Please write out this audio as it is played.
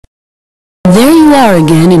you are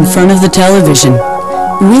again in front of the television.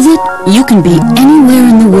 With it, you can be anywhere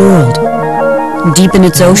in the world. Deep in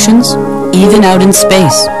its oceans, even out in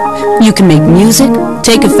space. You can make music,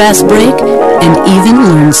 take a fast break, and even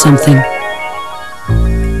learn something.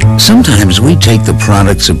 Sometimes we take the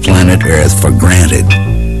products of planet Earth for granted.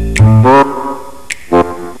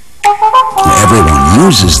 Everyone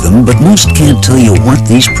uses them, but most can't tell you what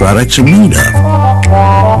these products are made of,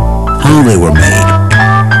 how they were made,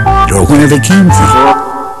 or where they came from.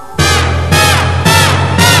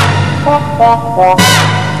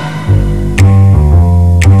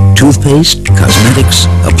 Toothpaste, cosmetics,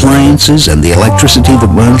 appliances, and the electricity that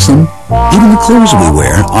runs them, even the clothes we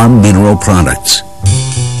wear, are mineral products.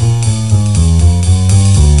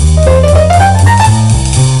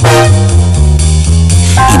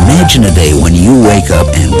 Imagine a day when you wake up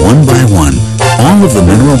and one by one, all of the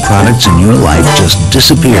mineral products in your life just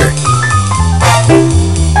disappear.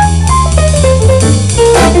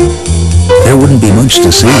 There wouldn't be much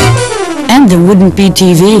to see. And there wouldn't be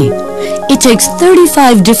TV. It takes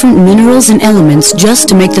 35 different minerals and elements just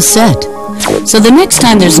to make the set. So the next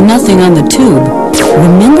time there's nothing on the tube,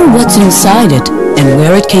 remember what's inside it and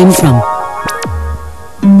where it came from.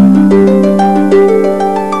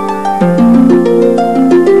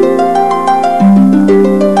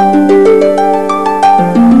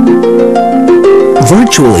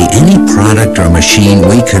 Virtually any product or machine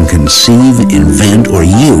we can conceive, invent, or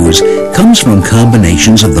use comes from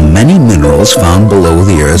combinations of the many minerals found below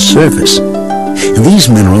the Earth's surface. These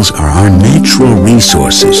minerals are our natural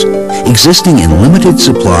resources, existing in limited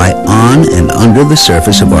supply on and under the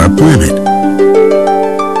surface of our planet.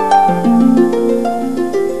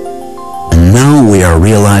 And now we are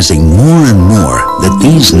realizing more and more that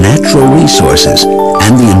these natural resources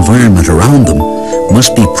and the environment around them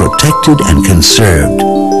must be protected and conserved,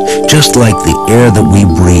 just like the air that we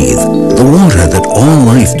breathe, the water that all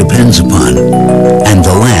life depends upon, and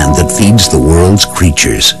the land that feeds the world's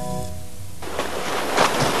creatures.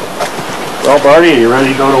 Well, Barney, are you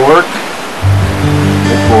ready to go to work?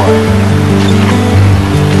 Good boy.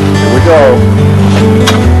 Here we go.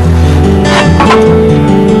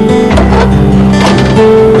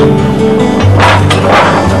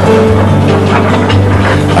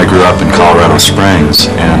 I grew up in Colorado Springs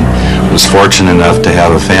and was fortunate enough to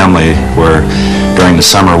have a family where during the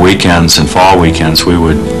summer weekends and fall weekends we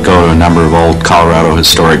would go to a number of old Colorado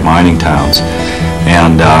historic mining towns.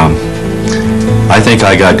 And I think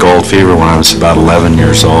I got gold fever when I was about 11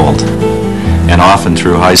 years old. And often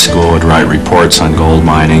through high school I would write reports on gold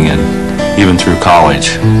mining and even through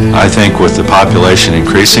college. I think with the population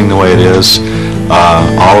increasing the way it is,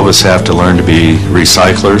 all of us have to learn to be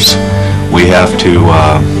recyclers. We have to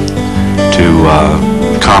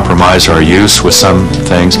compromise our use with some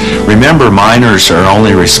things. Remember, miners are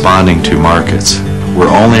only responding to markets. We're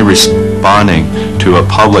only responding to a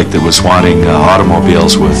public that was wanting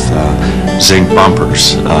automobiles with zinc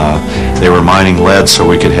bumpers. They were mining lead so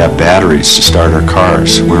we could have batteries to start our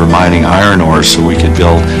cars. We were mining iron ore so we could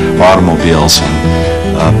build automobiles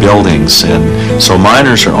and buildings. And so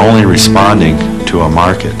miners are only responding to a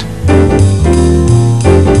market.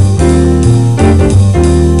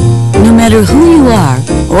 No matter who you are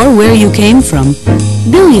or where you came from,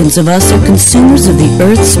 billions of us are consumers of the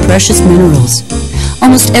Earth's precious minerals.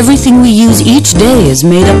 Almost everything we use each day is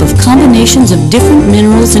made up of combinations of different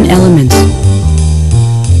minerals and elements.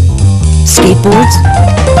 Skateboards,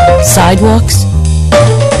 sidewalks,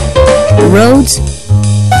 roads,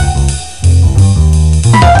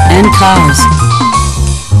 and cars.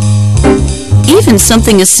 Even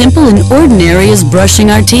something as simple and ordinary as brushing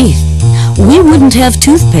our teeth. We wouldn't have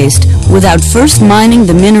toothpaste without first mining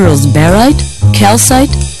the minerals barite, calcite,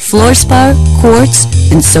 fluorspar, quartz,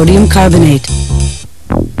 and sodium carbonate.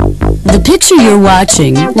 The picture you're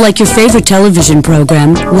watching, like your favorite television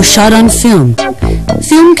program, was shot on film.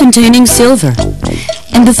 Film containing silver.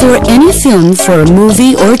 And before any film for a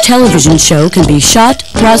movie or television show can be shot,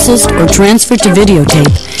 processed, or transferred to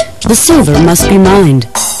videotape, the silver must be mined.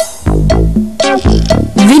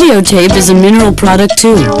 Videotape is a mineral product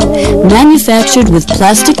too, manufactured with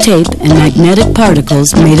plastic tape and magnetic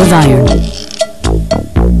particles made of iron.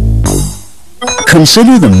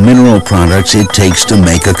 Consider the mineral products it takes to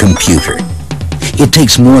make a computer. It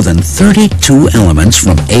takes more than 32 elements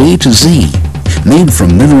from A to Z, made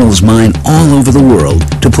from minerals mined all over the world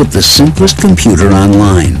to put the simplest computer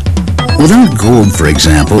online. Without gold, for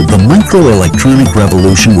example, the microelectronic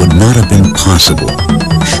revolution would not have been possible.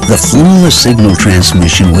 The flawless signal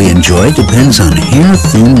transmission we enjoy depends on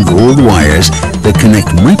hair-thin gold wires that connect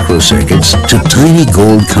microcircuits to tiny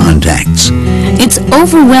gold contacts. It's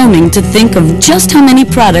overwhelming to think of just how many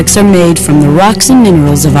products are made from the rocks and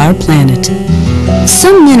minerals of our planet.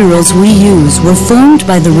 Some minerals we use were formed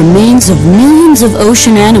by the remains of millions of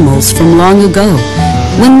ocean animals from long ago,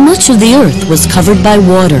 when much of the earth was covered by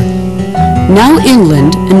water. Now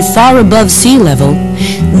inland and far above sea level,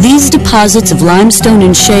 these deposits of limestone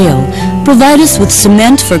and shale provide us with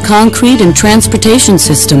cement for concrete and transportation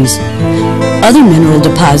systems. Other mineral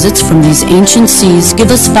deposits from these ancient seas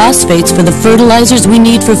give us phosphates for the fertilizers we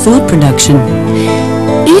need for food production.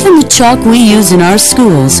 Even the chalk we use in our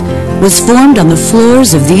schools was formed on the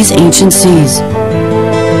floors of these ancient seas.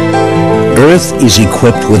 Earth is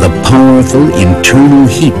equipped with a powerful internal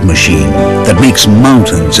heat machine that makes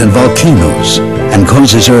mountains and volcanoes and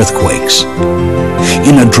causes earthquakes.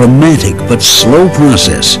 In a dramatic but slow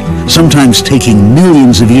process, sometimes taking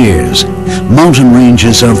millions of years, mountain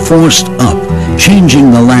ranges are forced up, changing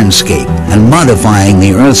the landscape and modifying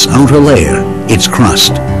the Earth's outer layer, its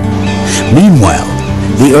crust. Meanwhile,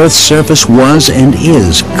 the Earth's surface was and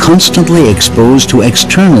is constantly exposed to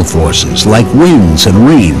external forces like winds and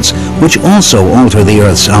rains, which also alter the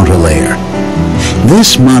Earth's outer layer.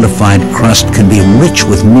 This modified crust can be rich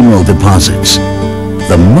with mineral deposits.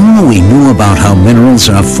 The more we know about how minerals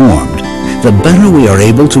are formed, the better we are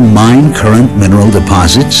able to mine current mineral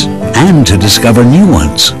deposits and to discover new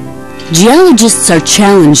ones. Geologists are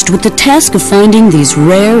challenged with the task of finding these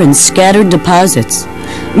rare and scattered deposits.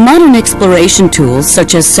 Modern exploration tools,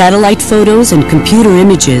 such as satellite photos and computer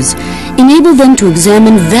images, enable them to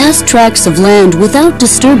examine vast tracts of land without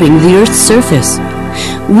disturbing the Earth's surface.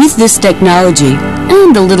 With this technology,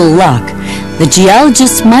 and a little luck, the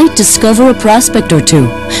geologists might discover a prospect or two,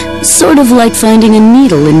 sort of like finding a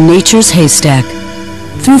needle in nature's haystack.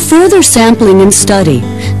 Through further sampling and study,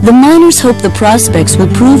 the miners hope the prospects will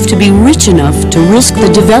prove to be rich enough to risk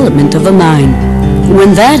the development of a mine.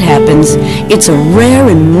 When that happens, it's a rare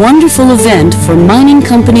and wonderful event for mining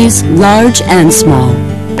companies, large and small.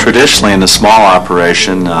 Traditionally, in a small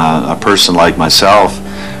operation, a person like myself,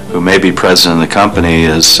 who may be president of the company,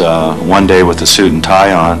 is one day with a suit and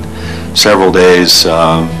tie on, several days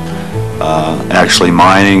actually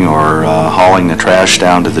mining or hauling the trash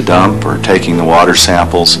down to the dump or taking the water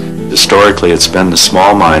samples. Historically, it's been the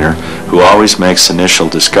small miner who always makes initial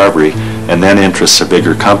discovery and then interests a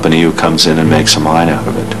bigger company who comes in and makes a mine out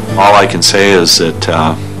of it. All I can say is that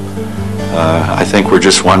I think we're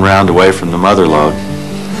just one round away from the mother lode,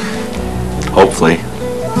 hopefully.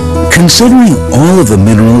 Considering all of the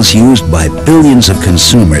minerals used by billions of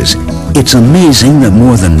consumers, it's amazing that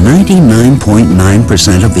more than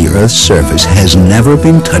 99.9% of the Earth's surface has never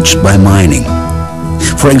been touched by mining.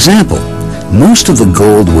 For example, most of the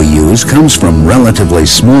gold we use comes from relatively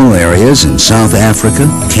small areas in South Africa,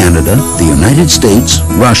 Canada, the United States,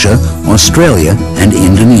 Russia, Australia, and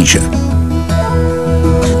Indonesia.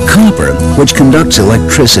 Copper, which conducts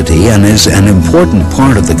electricity and is an important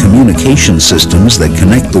part of the communication systems that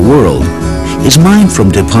connect the world, is mined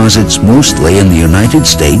from deposits mostly in the United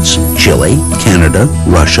States, Chile, Canada,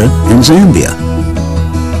 Russia, and Zambia.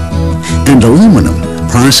 And aluminum,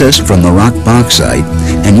 processed from the rock bauxite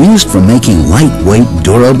and used for making lightweight,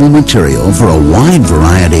 durable material for a wide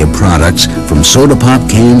variety of products from soda pop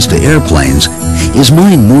cans to airplanes, is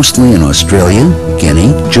mined mostly in Australia,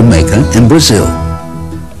 Guinea, Jamaica, and Brazil.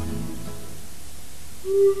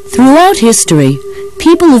 Throughout history,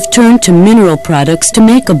 people have turned to mineral products to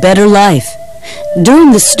make a better life.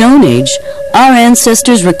 During the Stone Age, our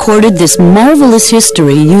ancestors recorded this marvelous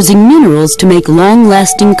history using minerals to make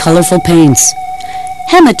long-lasting, colorful paints.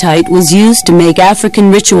 Hematite was used to make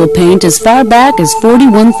African ritual paint as far back as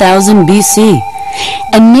 41,000 BC,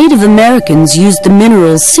 and Native Americans used the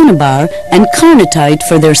minerals cinnabar and carnotite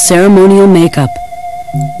for their ceremonial makeup.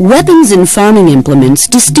 Weapons and farming implements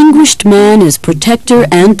distinguished man as protector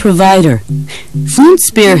and provider. Flint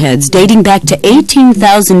spearheads dating back to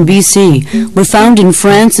 18,000 BC were found in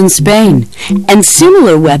France and Spain, and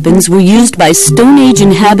similar weapons were used by Stone Age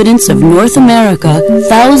inhabitants of North America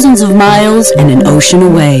thousands of miles and an ocean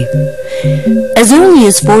away. As early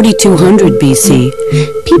as 4200 BC,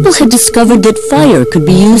 people had discovered that fire could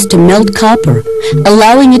be used to melt copper,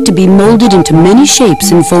 allowing it to be molded into many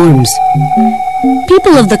shapes and forms.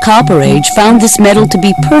 People of the Copper Age found this metal to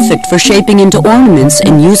be perfect for shaping into ornaments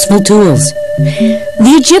and useful tools.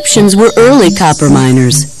 The Egyptians were early copper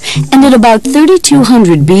miners, and at about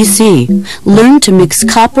 3200 BC, learned to mix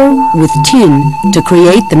copper with tin to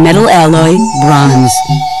create the metal alloy bronze.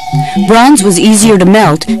 Bronze was easier to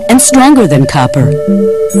melt and stronger than copper.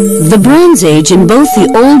 The Bronze Age in both the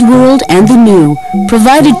Old World and the New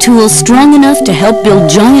provided tools strong enough to help build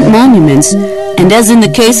giant monuments, and as in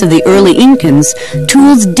the case of the early Incans,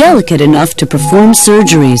 tools delicate enough to perform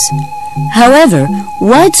surgeries. However,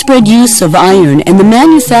 widespread use of iron and the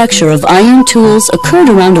manufacture of iron tools occurred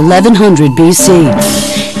around 1100 BC.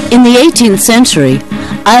 In the 18th century,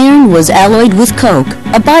 iron was alloyed with coke,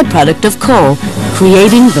 a byproduct of coal,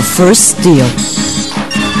 creating the first steel.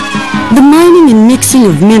 The mining and mixing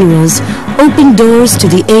of minerals opened doors to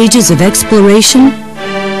the ages of exploration,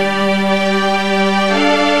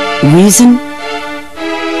 reason,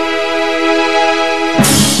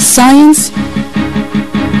 science,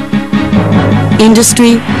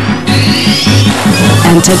 industry,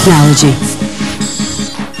 and technology.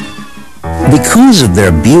 Because of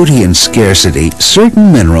their beauty and scarcity,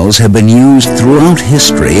 certain minerals have been used throughout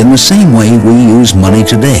history in the same way we use money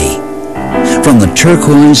today. From the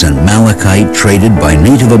turquoise and malachite traded by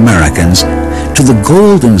Native Americans to the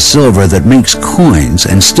gold and silver that makes coins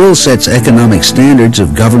and still sets economic standards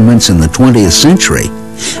of governments in the 20th century,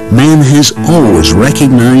 man has always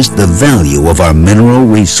recognized the value of our mineral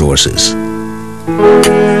resources.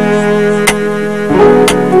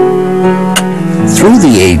 Through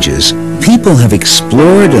the ages, people have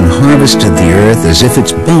explored and harvested the earth as if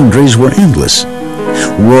its boundaries were endless.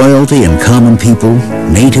 Royalty and common people,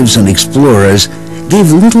 natives and explorers,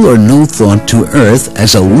 gave little or no thought to earth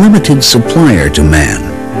as a limited supplier to man.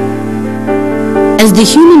 As the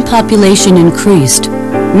human population increased,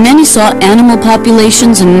 many saw animal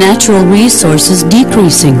populations and natural resources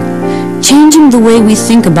decreasing, changing the way we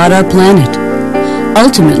think about our planet,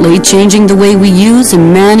 ultimately changing the way we use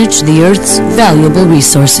and manage the Earth's valuable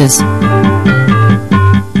resources.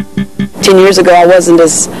 10 years ago, I wasn't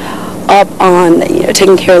as up on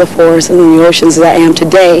taking care of the forests and the oceans as I am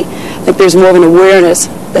today. I think there's more of an awareness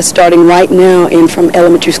that's starting right now and from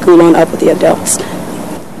elementary school on up with the adults.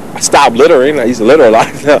 I stopped littering. I used to litter a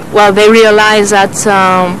lot. Well, they realize that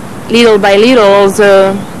little by little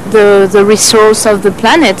the resource of the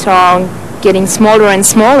planet are getting smaller and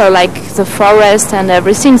smaller, like the forest and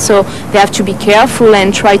everything, so they have to be careful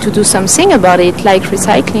and try to do something about it, like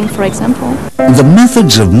recycling, for example. The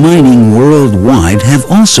methods of mining worldwide have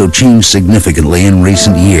also changed significantly in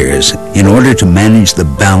recent years in order to manage the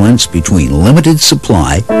balance between limited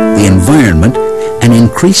supply, the environment, and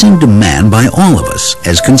increasing demand by all of us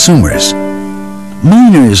as consumers.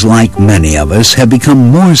 Miners, like many of us, have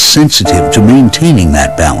become more sensitive to maintaining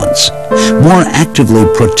that balance, more actively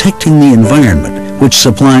protecting the environment which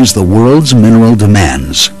supplies the world's mineral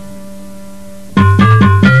demands.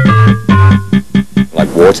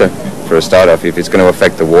 Like water, for a start off, if it's going to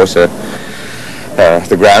affect the water,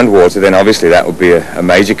 the groundwater, then obviously that would be a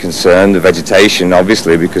major concern. The vegetation,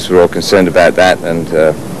 obviously, because we're all concerned about that,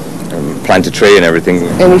 and plant a tree and everything.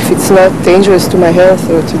 And if it's not dangerous to my health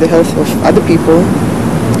or to the health of other people,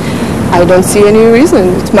 I don't see any reason.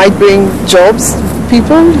 It might bring jobs to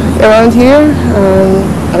people around here.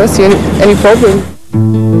 I don't see any problem.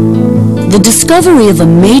 The discovery of a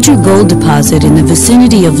major gold deposit in the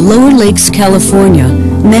vicinity of Lower Lakes, California,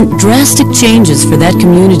 meant drastic changes for that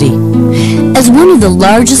community. As one of the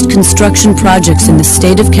largest construction projects in the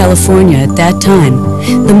state of California at that time,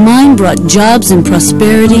 the mine brought jobs and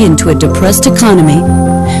prosperity into a depressed economy.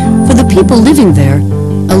 For the people living there,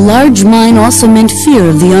 a large mine also meant fear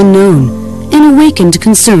of the unknown and awakened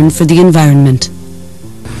concern for the environment.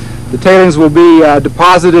 The tailings will be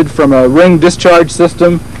deposited from a ring discharge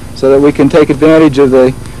system so that we can take advantage of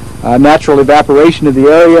the natural evaporation of the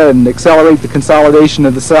area and accelerate the consolidation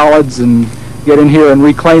of the solids and get in here and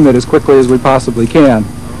reclaim it as quickly as we possibly can.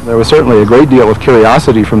 There was certainly a great deal of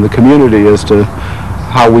curiosity from the community as to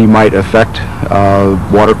how we might affect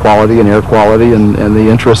water quality and air quality and the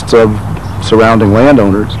interests of surrounding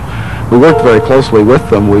landowners. We worked very closely with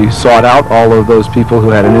them. We sought out all of those people who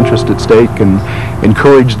had an interest at stake and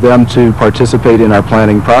encouraged them to participate in our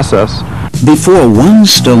planning process. Before one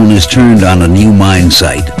stone is turned on a new mine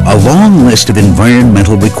site, a long list of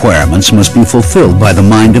environmental requirements must be fulfilled by the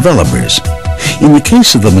mine developers. In the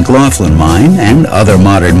case of the McLaughlin mine and other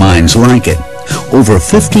modern mines like it, over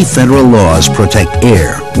 50 federal laws protect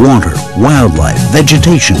air, water, wildlife,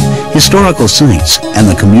 vegetation, historical sites, and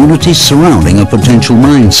the communities surrounding a potential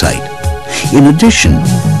mine site. In addition,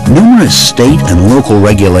 Numerous state and local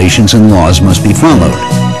regulations and laws must be followed.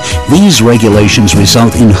 These regulations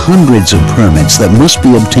result in hundreds of permits that must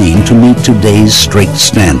be obtained to meet today's strict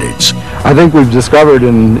standards. I think we've discovered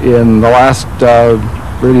in the last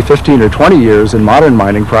really 15 or 20 years in modern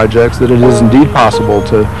mining projects that it is indeed possible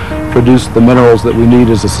to produce the minerals that we need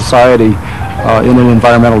as a society in an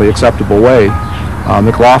environmentally acceptable way.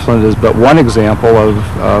 McLaughlin is but one example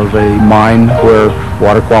of a mine where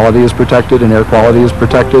water quality is protected and air quality is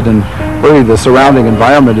protected, and really the surrounding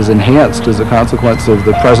environment is enhanced as a consequence of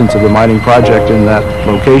the presence of the mining project in that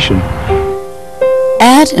location.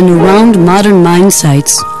 At and around modern mine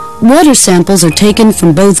sites, water samples are taken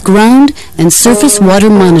from both ground and surface water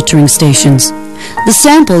monitoring stations. The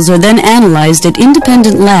samples are then analyzed at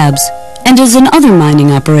independent labs, and as in other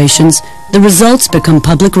mining operations, the results become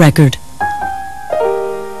public record.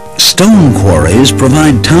 Stone quarries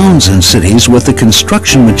provide towns and cities with the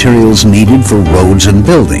construction materials needed for roads and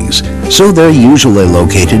buildings, so they're usually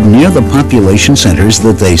located near the population centers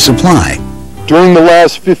that they supply. During the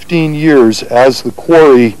last 15 years, as the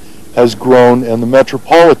quarry has grown and the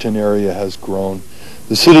metropolitan area has grown,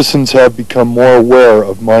 the citizens have become more aware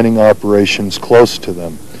of mining operations close to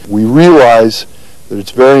them. We realize that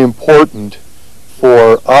it's very important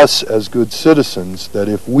for us as good citizens that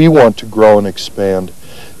if we want to grow and expand,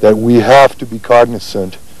 that we have to be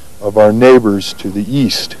cognizant of our neighbors to the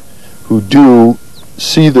east who do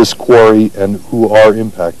see this quarry and who are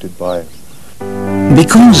impacted by it.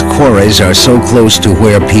 Because quarries are so close to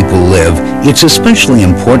where people live, it's especially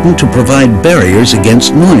important to provide barriers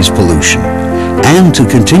against noise pollution and to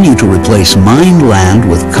continue to replace mined land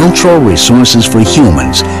with cultural resources for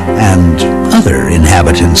humans and other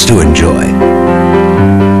inhabitants to enjoy.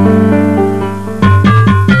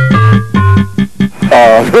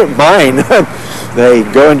 Mine. They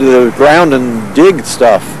go into the ground and dig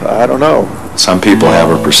stuff. I don't know. Some people have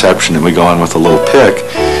a perception that we go in with a little pick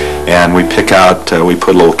and we pick out, we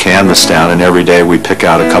put a little canvas down, and every day we pick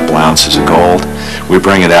out a couple ounces of gold. We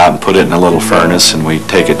bring it out and put it in a little furnace, and we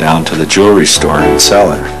take it down to the jewelry store and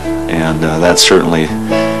sell it. And that's certainly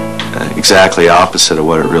exactly opposite of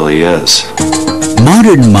what it really is.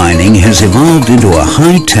 Modern mining has evolved into a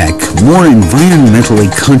high-tech, more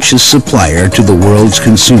environmentally conscious supplier to the world's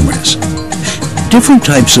consumers. Different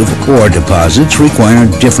types of ore deposits require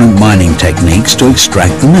different mining techniques to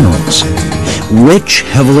extract the minerals. Rich,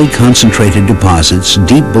 heavily concentrated deposits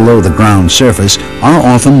deep below the ground surface are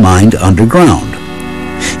often mined underground.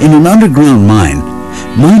 In an underground mine,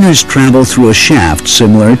 miners travel through a shaft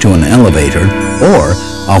similar to an elevator or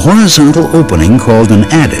a horizontal opening called an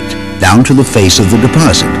adit down to the face of the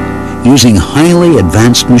deposit, using highly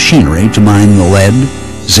advanced machinery to mine the lead,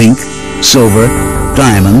 zinc, silver,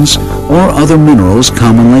 diamonds, or other minerals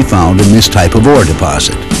commonly found in this type of ore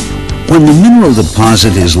deposit. When the mineral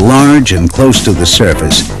deposit is large and close to the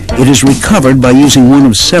surface, it is recovered by using one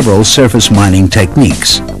of several surface mining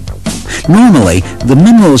techniques. Normally, the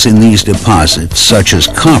minerals in these deposits, such as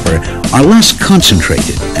copper, are less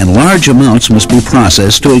concentrated, and large amounts must be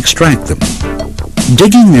processed to extract them.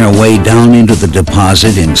 Digging their way down into the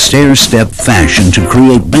deposit in stair-step fashion to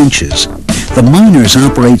create benches, the miners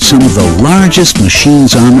operate some of the largest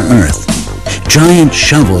machines on Earth. Giant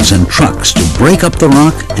shovels and trucks to break up the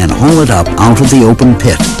rock and haul it up out of the open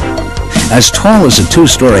pit. As tall as a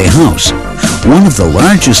two-story house, one of the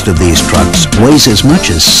largest of these trucks weighs as much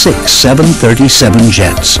as 6 737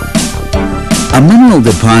 jets. A mineral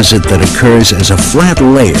deposit that occurs as a flat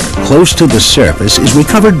layer close to the surface is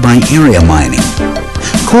recovered by area mining.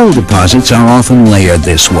 Coal deposits are often layered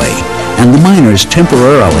this way, and the miners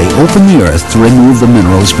temporarily open the earth to remove the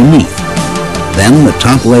minerals beneath. Then the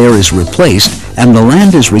top layer is replaced and the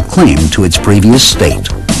land is reclaimed to its previous state.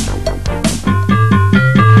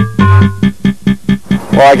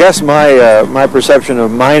 Well, I guess my perception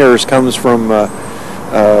of miners comes from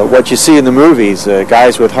what you see in the movies,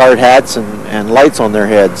 guys with hard hats and lights on their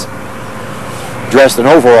heads, dressed in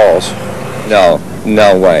overalls.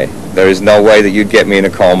 No way. There is no way that you'd get me in a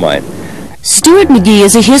coal mine. Stuart McGee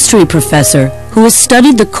is a history professor who has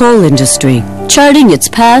studied the coal industry, charting its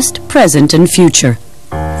past, present, and future.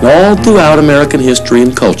 All throughout American history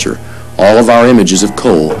and culture, all of our images of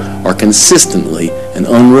coal are consistently and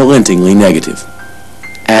unrelentingly negative.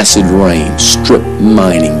 Acid rain, strip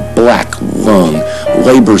mining, black lung,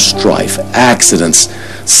 labor strife, accidents,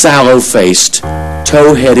 sallow-faced,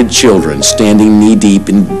 tow-headed children standing knee-deep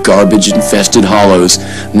in garbage-infested hollows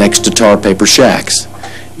next to tar paper shacks.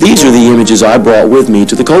 These are the images I brought with me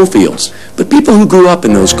to the coal fields, but people who grew up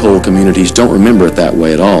in those coal communities don't remember it that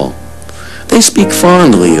way at all. They speak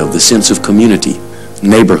fondly of the sense of community,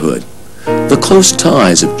 neighborhood, the close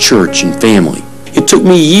ties of church and family. It took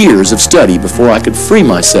me years of study before I could free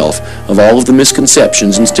myself of all of the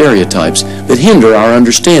misconceptions and stereotypes that hinder our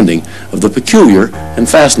understanding of the peculiar and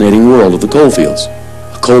fascinating world of the coal fields.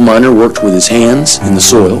 A coal miner worked with his hands in the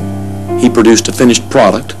soil. He produced a finished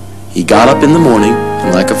product. He got up in the morning,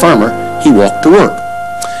 and like a farmer, he walked to work.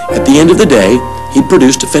 At the end of the day, he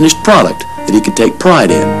produced a finished product that he could take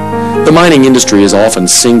pride in. The mining industry is often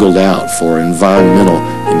singled out for environmental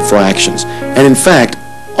infractions, and in fact,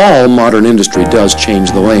 all modern industry does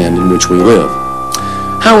change the land in which we live.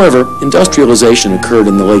 However, industrialization occurred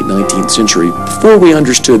in the late 19th century before we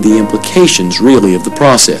understood the implications really of the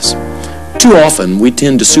process. Too often, we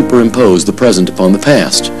tend to superimpose the present upon the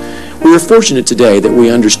past. We are fortunate today that we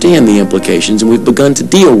understand the implications, and we've begun to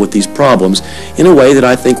deal with these problems in a way that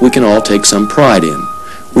I think we can all take some pride in.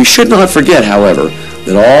 We should not forget, however,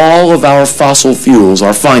 that all of our fossil fuels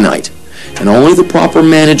are finite, and only the proper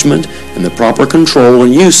management and the proper control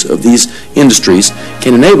and use of these industries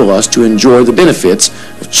can enable us to enjoy the benefits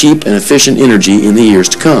of cheap and efficient energy in the years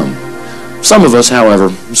to come. Some of us, however,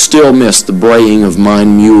 still miss the braying of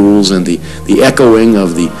mine mules and the echoing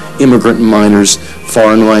of the immigrant miners'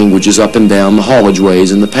 foreign languages up and down the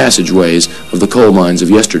haulageways and the passageways of the coal mines of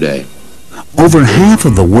yesterday. Over half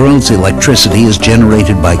of the world's electricity is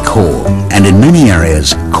generated by coal, and in many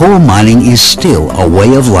areas, coal mining is still a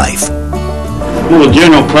way of life. Well, the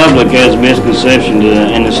general public has a misconception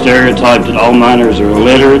and the stereotype that all miners are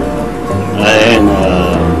illiterate and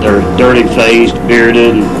they're dirty-faced,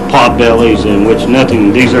 bearded, and pot-bellies, in which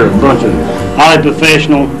nothing. These are a bunch of highly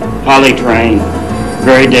professional, highly trained,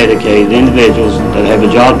 very dedicated individuals that have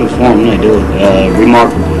a job to perform, and they do it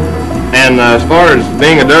remarkably. And as far as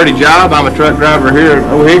being a dirty job, I'm a truck driver here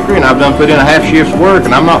at Old Hickory, and I've done put in a half shift's work,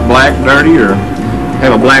 and I'm not black, dirty, or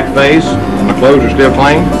have a black face, and my clothes are still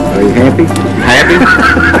clean. Are you happy? Happy?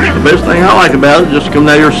 The best thing I like about it is just come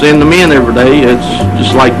down here seeing the men every day. It's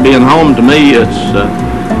just like being home to me. It's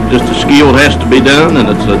just a skill that has to be done,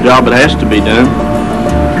 and it's a job that has to be done.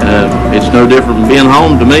 It's no different from being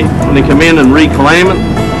home to me. When they come in and reclaim it,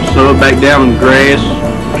 sow it back down in grass,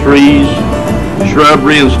 trees,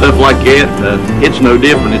 shrubbery and stuff like that, it's no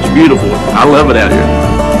different. It's beautiful. I love it out here.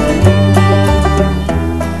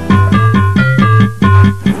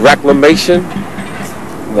 Reclamation?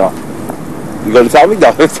 No. You gonna tell me?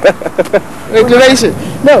 No. Reclamation?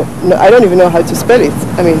 No, I don't even know how to spell it.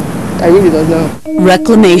 I mean, I really don't know.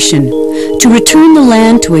 Reclamation, to return the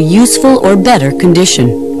land to a useful or better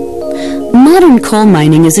condition. Modern coal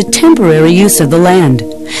mining is a temporary use of the land.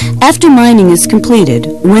 After mining is completed,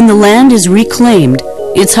 when the land is reclaimed,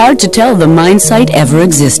 it's hard to tell the mine site ever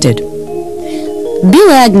existed.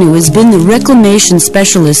 Bill Agnew has been the reclamation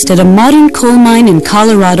specialist at a modern coal mine in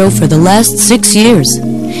Colorado for the last 6 years.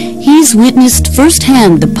 He's witnessed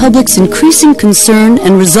firsthand the public's increasing concern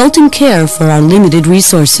and resulting care for our limited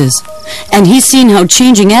resources. And he's seen how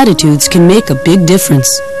changing attitudes can make a big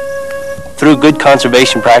difference. Through good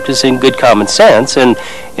conservation practice and good common sense and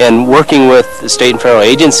working with the state and federal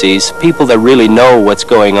agencies, people that really know what's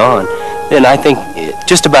going on, then I think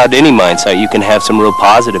just about any mine site you can have some real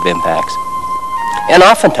positive impacts. And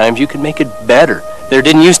oftentimes you can make it better. There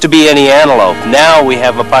didn't used to be any antelope. Now we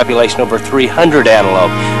have a population over 300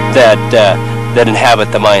 antelope that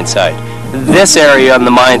inhabit the mine site. This area on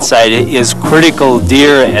the mine site is critical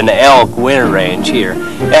deer and elk winter range here.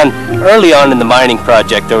 And early on in the mining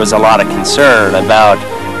project there was a lot of concern about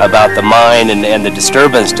the mine and the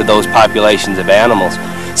disturbance to those populations of animals.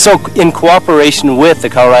 So in cooperation with the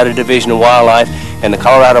Colorado Division of Wildlife and the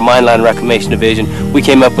Colorado Mineland Reclamation Division, we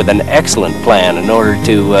came up with an excellent plan in order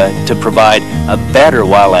to provide a better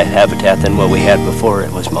wildlife habitat than what we had before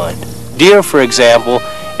it was mined. Deer, for example,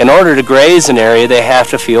 in order to graze an area, they have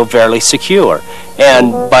to feel fairly secure.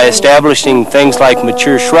 And by establishing things like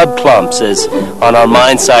mature shrub clumps, as on our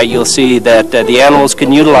mine site, you'll see that the animals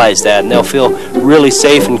can utilize that, and they'll feel really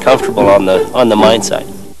safe and comfortable on the mine site.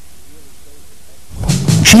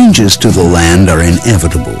 Changes to the land are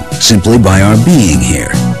inevitable simply by our being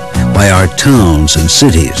here, by our towns and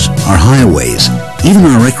cities, our highways, even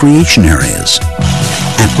our recreation areas.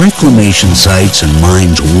 At reclamation sites and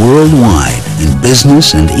mines worldwide, in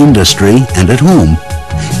business and industry and at home,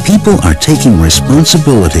 people are taking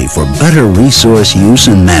responsibility for better resource use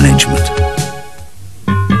and management.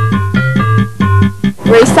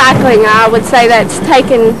 Recycling, I would say that's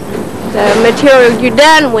taking the material you're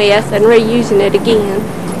done with and reusing it again.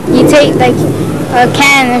 You take like a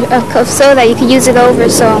can of soda, you can use it over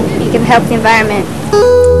so you can help the environment.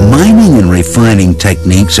 Mining and refining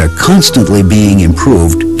techniques are constantly being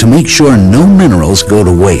improved to make sure no minerals go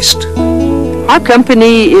to waste. Our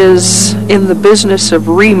company is in the business of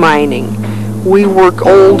remining. We work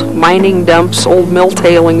old mining dumps, old mill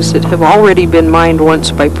tailings that have already been mined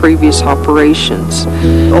once by previous operations.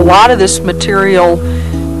 A lot of this material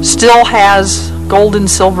still has gold and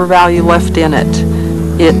silver value left in it.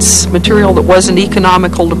 It's material that wasn't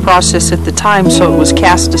economical to process at the time, so it was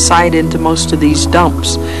cast aside into most of these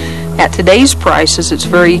dumps. At today's prices, it's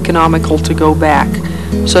very economical to go back.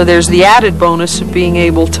 So there's the added bonus of being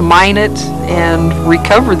able to mine it and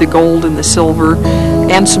recover the gold and the silver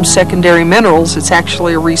and some secondary minerals. It's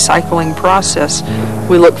actually a recycling process.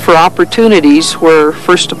 We look for opportunities where,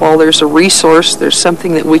 first of all, there's a resource, there's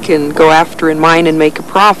something that we can go after and mine and make a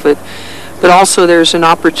profit, but also there's an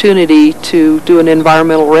opportunity to do an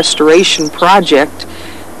environmental restoration project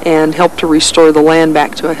and help to restore the land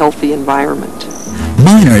back to a healthy environment.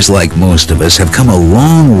 Miners, like most of us, have come a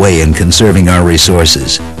long way in conserving our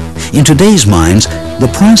resources. In today's mines,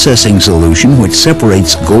 the processing solution which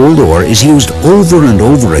separates gold ore is used over and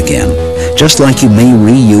over again, just like you may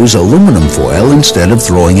reuse aluminum foil instead of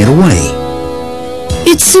throwing it away.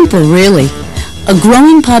 It's simple, really. A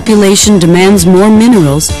growing population demands more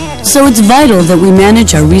minerals, so it's vital that we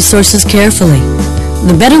manage our resources carefully.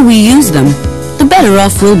 The better we use them, the better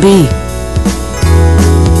off we'll be.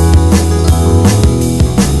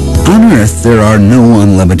 On Earth, there are no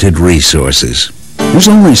unlimited resources. There's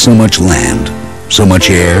only so much land, so much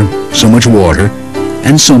air, so much water,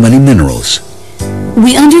 and so many minerals.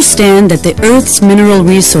 We understand that the Earth's mineral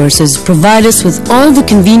resources provide us with all the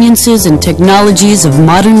conveniences and technologies of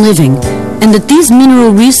modern living, and that these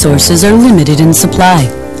mineral resources are limited in supply.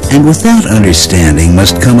 And with that understanding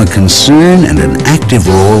must come a concern and an active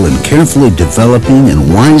role in carefully developing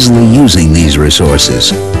and wisely using these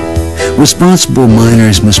resources. Responsible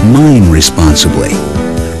miners must mine responsibly.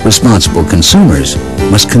 Responsible consumers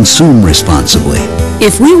must consume responsibly.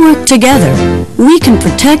 If we work together, we can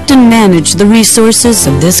protect and manage the resources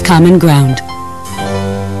of this common ground.